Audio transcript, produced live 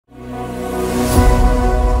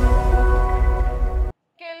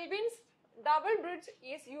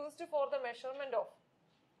used for the measurement of?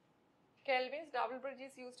 Kelvin's double bridge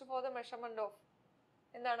is used for the measurement of.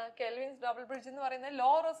 എന്താണ് Kelvin's double bridge എന്ന് പറയുന്നത്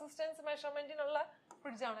law resistance മെഷർമെന്റിനുള്ള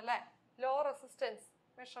bridge ആണ് അല്ലേ? Law resistance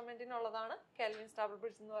മെഷർമെന്റിനുള്ളതാണ് Kelvin's double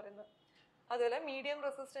bridge എന്ന് പറയുന്നത്. അതുപോലെ medium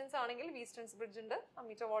resistance ആണെങ്കിൽ വീസ്റ്റൺസ് ബ്രിഡ്ജ് ഉണ്ട്,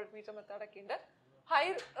 അമ്മീറ്റർ വോൾട്ട് മീറ്റർ മെത്തേഡ് ഒക്കെ ഉണ്ട്. ഹൈ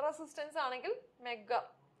റെസിസ്റ്റൻസ് ആണെങ്കിൽ മെഗർ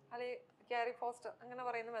അല്ലെങ്കിൽ ക്യാരി ഫോസ്റ്റർ അങ്ങനെ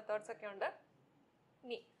പറയുന്ന മെത്തേഡ്സ് ഒക്കെ ഉണ്ട്.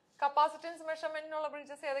 ഇനി കപ്പാസിറ്റൻസ് മെഷർമെന്റിനുള്ള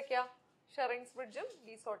ബ്രിഡ്ജസ് ഏതൊക്കെയാ? ഷെറിങ്സ് ബ്രിഡ്ജും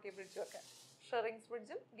ഡീസോട്ടി ബ്രിഡ്ജും ഒക്കെ. ഷെറിങ്സ്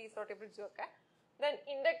ബ്രിഡ്ജും ഡീസോട്ടി ബ്രിഡ്ജും ഒക്കെ. ദെൻ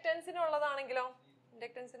ഇൻഡക്ടൻസിനുള്ളതാണെങ്കിലോ?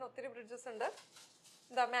 ഇൻഡക്ടൻസിന് ഒത്തിരി ബ്രിഡ്ജസ് ഉണ്ട്.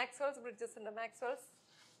 എന്താ മാക്സ്വെൽസ് ബ്രിഡ്ജസ് ഉണ്ട്. മാക്സ്വെൽസ്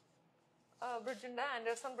ബ്രിഡ്ജ് ഉണ്ട്,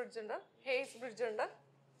 ആൻഡേഴ്സൺ ബ്രിഡ്ജ് ഉണ്ട്, ഹെയ്സ് ബ്രിഡ്ജ് ഉണ്ട്,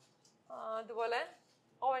 അതുപോലെ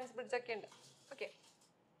ഓവൻസ് ബ്രിഡ്ജ് ഒക്കെ ഉണ്ട്. Okay,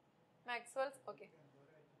 Maxwell's. ഓക്കെ,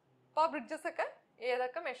 അപ്പോൾ ആ ബ്രിഡ്ജസ് ഒക്കെ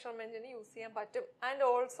ഏതൊക്കെ മെഷർമെന്റിന് യൂസ് ചെയ്യാൻ പറ്റും. ആൻഡ്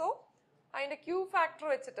ഓൾസോ അതിന്റെ ക്യൂ ഫാക്ടർ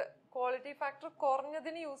വെച്ചിട്ട് ക്വാളിറ്റി ഫാക്ടർ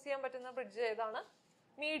കുറഞ്ഞതിന് യൂസ് ചെയ്യാൻ പറ്റുന്ന ബ്രിഡ്ജ് ഏതാണ്,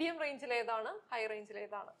 മീഡിയം റേഞ്ചിൽ ഏതാണ്, ഹൈ റേഞ്ചിൽ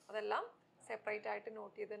ഏതാണ്, അതെല്ലാം സെപ്പറേറ്റ് ആയിട്ട്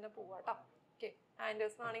നോട്ട് ചെയ്ത് തന്നെ പോവാട്ടോ. ഓക്കെ,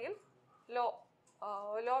 ആൻഡേഴ്സൺ ആണെങ്കിൽ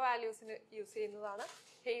ലോ വാല്യൂസിന് യൂസ് ചെയ്യുന്നതാണ്,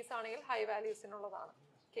 ഹെയ്സ് ആണെങ്കിൽ ഹൈ വാല്യൂസിനുള്ളതാണ്.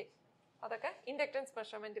 ഓക്കെ, അതൊക്കെ ഇൻഡക്ടൻസ്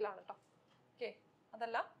മെഷർമെന്റിലാണ് കേട്ടോ. ഓക്കെ,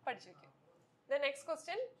 അതെല്ലാം പഠിച്ചു വെക്കും. The next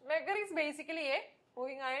question, megger is basically A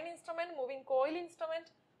moving iron instrument, moving coil instrument,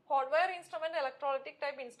 hot wire instrument, electrolytic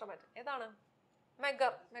type instrument. ഏതാണ്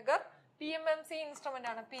മെഗർ? മെഗർ PMMC ഇൻസ്ട്രുമെന്റ്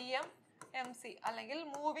ആണ്. PMMC അല്ലെങ്കിൽ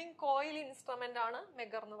മൂവിംഗ് കോയിൽ ഇൻസ്ട്രുമെന്റ് ആണ്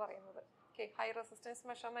megger എന്ന് പറയുന്നത്. ഓക്കെ, ഹൈ റെസിസ്റ്റൻസ്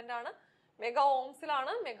മെഷർമെന്റ് ആണ്. Mega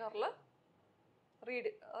ഓംസിലാണ് മെഗറിൽ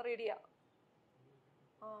read ചെയ്യുക.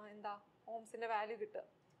 എന്താ ഓംസിന്റെ value കിട്ടുക.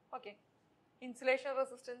 ഓക്കെ, ഇൻസുലേഷൻ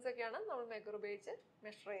റെസിസ്റ്റൻസ് ഒക്കെയാണ് നമ്മൾ മെഗർ ഉപയോഗിച്ച്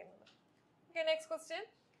മെഷർ ചെയ്യുന്നത്. Okay, next question,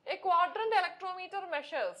 A quadrant electrometer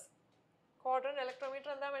measures. Quadrant electrometer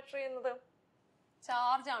എന്താ മെഷർ ചെയ്യുന്നത്?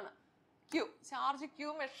 ചാർജ് ആണ്. ക്യൂ, ചാർജ് ക്യൂ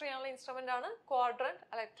മെഷർ ചെയ്യാനുള്ള ഇൻസ്ട്രുമെന്റ് ആണ് ക്വാഡ്രന്റ്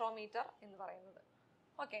ഇലക്ട്രോമീറ്റർ എന്ന് പറയുന്നത്.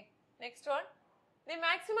 Okay, next one, the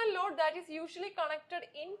maximum load that is usually connected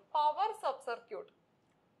in power sub circuit.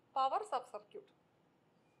 Power sub circuit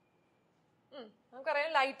നമുക്കറിയാം,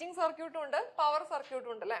 lighting സർക്യൂട്ടും ഉണ്ട്, പവർ സർക്യൂട്ടും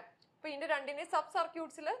ഉണ്ട് അല്ലെ? അപ്പൊ ഇതിന്റെ രണ്ടിന്റെ സബ്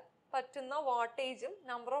സർക്യൂട്ട്സിൽ പറ്റുന്ന വാട്ടേജും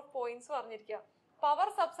നമ്പർ ഓഫ് പോയിന്റ്സും അറിഞ്ഞിരിക്കുക. പവർ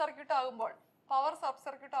സബ് സർക്യൂട്ട്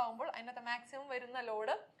ആകുമ്പോൾ അതിനകത്ത് മാക്സിമം വരുന്ന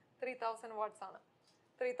ലോഡ് 3000 വാട്ട്സ് ആണ്.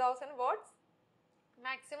 3000 വാട്ട്സ്,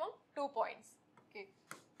 മാക്സിമം 2 പോയിന്റ്സ്. ഓക്കെ,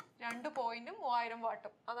 2 പോയിന്റും 3000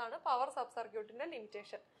 വാട്ടും, അതാണ് പവർ സബ് സർക്യൂട്ടിന്റെ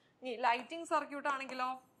ലിമിറ്റേഷൻ. ഇനി ലൈറ്റിംഗ് സർക്യൂട്ട് ആണെങ്കിലോ?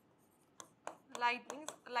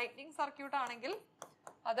 ലൈറ്റിംഗ് സർക്യൂട്ട് ആണെങ്കിൽ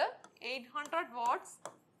അത് 800 വാട്ട്സ്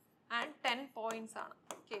ആൻഡ് 10 പോയിന്റ്സ് ആണ്.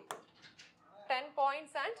 ഓക്കെ, 10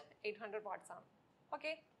 പോയിന്റ്സ് ആൻഡ് 800 വാട്ട്സ് ആണ്.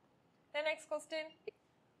 Okay, next question,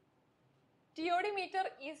 TOD meter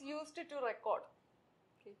is used to record.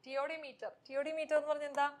 Okay, TOD meter എന്ന് പറഞ്ഞാൽ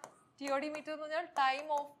എന്താ? TOD meter എന്ന് പറഞ്ഞാൽ time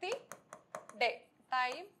of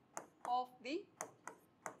the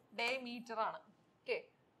day metre ആണ്. ഓക്കെ,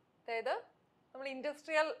 അതായത് നമ്മൾ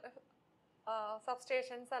ഇൻഡസ്ട്രിയൽ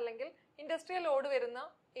സബ്സ്റ്റേഷൻസ് അല്ലെങ്കിൽ ഇൻഡസ്ട്രിയൽ ലോഡ് വരുന്ന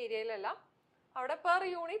ഏരിയയിലെല്ലാം അവിടെ പെർ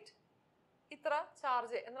യൂണിറ്റ് ഇത്ര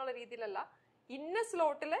ചാർജ് എന്നുള്ള രീതിയിലല്ല, ഇന്ന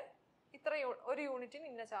സ്ലോട്ടിലെ ഇത്ര ഒരു യൂണിറ്റിന്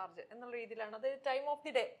ഇന്ന ചാർജ് എന്നുള്ള രീതിയിലാണ്. അത് ടൈം ഓഫ്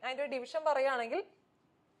ദി ഡേ. അതിന്റെ ഒരു ഡിവിഷൻ പറയുകയാണെങ്കിൽ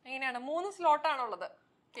എങ്ങനെയാണ്? 3 സ്ലോട്ടാണുള്ളത്.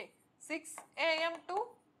 ഓക്കെ, 6 AM to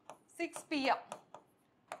 6 PM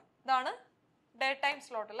ഇതാണ് ഡേ ടൈം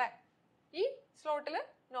സ്ലോട്ട് അല്ലേ? ഈ സ്ലോട്ടില്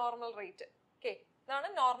നോർമൽ റേറ്റ്. ഓക്കെ, ഇതാണ്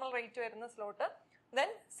നോർമൽ റേറ്റ് വരുന്ന slot.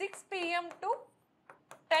 Then 6 PM to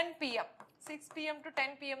 10 PM. 6 PM to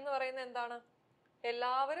 10 PM എന്ന് പറയുന്നത് എന്താണ്?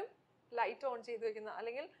 എല്ലാവരും ലൈറ്റ് ഓൺ ചെയ്ത് വെക്കുന്ന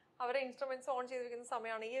അല്ലെങ്കിൽ അവരെ ഇൻസ്ട്രുമെന്റ്സ് ഓൺ ചെയ്ത് വെക്കുന്ന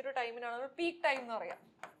സമയമാണ്. ഈ ഒരു ടൈമിനാണ് നമ്മൾ പീക്ക് ടൈം എന്ന് പറയാം.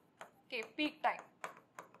 Okay, peak time.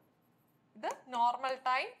 ഇത് നോർമൽ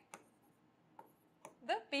ടൈം,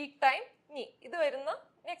 ഇത് പീക്ക് ടൈം. ഇനി ഇത് വരുന്ന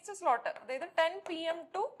നെക്സ്റ്റ് സ്ലോട്ട്, അതായത് 10 PM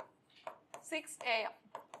to 6 AM.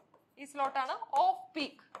 ഈ സ്ലോട്ടാണ് ഓഫ്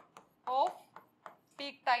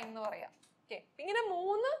പീക്ക് ടൈം എന്ന് പറയാം. ഓക്കെ, ഇങ്ങനെ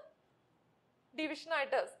 3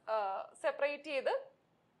 ഡിവിഷനായിട്ട് സെപ്പറേറ്റ് ചെയ്ത്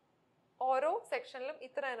ഓരോ സെക്ഷനിലും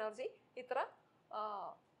ഇത്ര എനർജി, ഇത്ര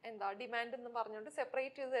ഡിമാൻഡ് എന്ന് പറഞ്ഞുകൊണ്ട്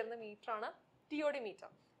സെപ്പറേറ്റ് ചെയ്ത് തരുന്ന മീറ്റർ ആണ് TOD മീറ്റർ.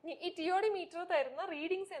 ഈ TOD മീറ്റർ തരുന്ന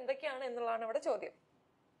റീഡിങ്സ് എന്തൊക്കെയാണ് എന്നുള്ളതാണ് ഇവിടെ ചോദ്യം.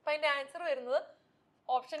 അപ്പൊ അതിന്റെ ആൻസർ വരുന്നത്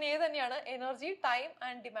ഓപ്ഷൻ A തന്നെയാണ്, energy, time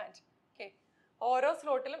and demand. Okay, ഓരോ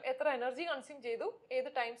സ്ലോട്ടിലും എത്ര എനർജി കൺസ്യൂം ചെയ്തു, ഏത്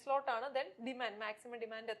ടൈം സ്ലോട്ട് ആണ്, ദെൻ ഡിമാൻഡ്, മാക്സിമം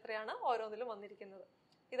ഡിമാൻഡ് എത്രയാണ് ഓരോന്നിലും വന്നിരിക്കുന്നത്.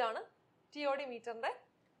 ഇതാണ് TOD മീറ്ററിന്റെ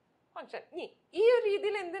ഫംഗ്ഷൻ. ഈ ഒരു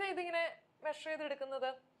രീതിയിൽ എന്തിനാ ഇതിങ്ങനെ മെഷർ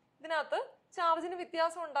ചെയ്തെടുക്കുന്നത്? ഇതിനകത്ത് ചാർജിന്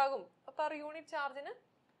വ്യത്യാസം ഉണ്ടാകും, പെർ യൂണിറ്റ് ചാർജിന്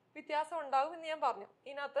വ്യത്യാസം ഉണ്ടാകും എന്ന് ഞാൻ പറഞ്ഞു.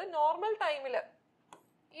 ഇതിനകത്ത് നോർമൽ ടൈമില്,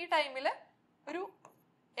 ഈ ടൈമില് ഒരു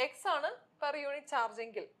X ആണ് പെർ യൂണിറ്റ് ചാർജ്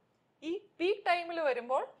എങ്കിൽ, ഈ പീക്ക് ടൈമിൽ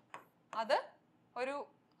വരുമ്പോൾ അത് ഒരു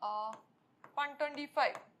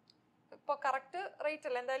 125. ഇപ്പൊ കറക്റ്റ് റേറ്റ്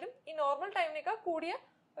അല്ല, എന്തായാലും ഈ നോർമൽ ടൈമിനേക്കാൾ കൂടിയ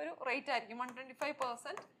ഒരു റേറ്റ് ആയിരിക്കും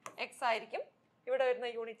 125% എക്സ് ആയിരിക്കും ഇവിടെ വരുന്ന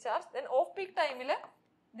unit charge. Then of peak ടൈമിൽ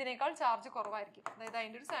ഇതിനേക്കാൾ ചാർജ് കുറവായിരിക്കും, അതായത്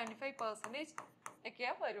അതിൻ്റെ ഒരു 75%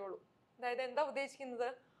 ഒക്കെയേ വരുള്ളൂ. അതായത് എന്താ ഉദ്ദേശിക്കുന്നത്,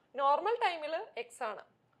 നോർമൽ ടൈമിൽ എക്സ് ആണ്,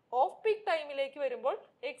 ഓഫ് പീക്ക് ടൈമിലേക്ക് വരുമ്പോൾ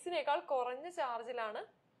എക്സിനേക്കാൾ കുറഞ്ഞ ചാർജിലാണ്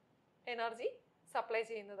എനർജി സപ്ലൈ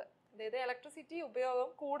ചെയ്യുന്നത്. അതായത് ഇലക്ട്രിസിറ്റി ഉപയോഗം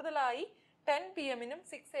കൂടുതലായി 10 PM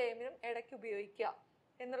 6 AM ഇടയ്ക്ക് ഉപയോഗിക്കുക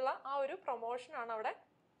എന്നുള്ള ആ ഒരു പ്രൊമോഷനാണ് അവിടെ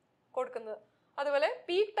കൊടുക്കുന്നത്. അതുപോലെ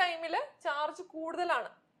പീക്ക് ടൈമിൽ ചാർജ് കൂടുതലാണ്,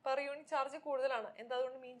 പെർ യൂണിറ്റ് ചാർജ് കൂടുതലാണ്. എന്താ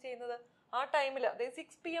അതുകൊണ്ട് മീൻ ചെയ്യുന്നത്, ആ ടൈമിൽ അതായത്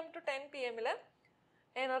 6 PM to 10 PM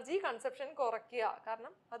energy consumption കുറയ്ക്കുക,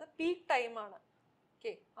 കാരണം അത് പീക്ക് ടൈമാണ്.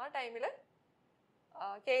 ഓക്കെ, ആ ടൈമിൽ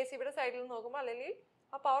KSEBയുടെ സൈഡിൽ നോക്കുമ്പോൾ അല്ലെങ്കിൽ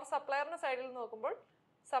ആ പവർ സപ്ലയറിന്റെ സൈഡിൽ നോക്കുമ്പോൾ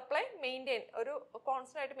സപ്ലൈ മെയിൻറ്റെയിൻ ഒരു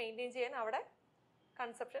കോൺസ്റ്റന്റ് ആയിട്ട് മെയിൻറ്റെയിൻ ചെയ്യാൻ അവിടെ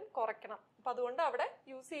കൺസപ്ഷൻ കുറയ്ക്കണം. അപ്പം അതുകൊണ്ട് അവിടെ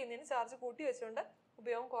യൂസ് ചെയ്യുന്നതിന് ചാർജ് കൂട്ടി വെച്ചുകൊണ്ട്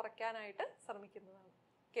ഉപയോഗം കുറയ്ക്കാനായിട്ട് ശ്രമിക്കുന്നതാണ്.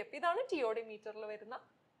 ഓക്കെ, അപ്പം ഇതാണ് TOD മീറ്ററിൽ വരുന്ന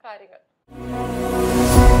കാര്യങ്ങൾ.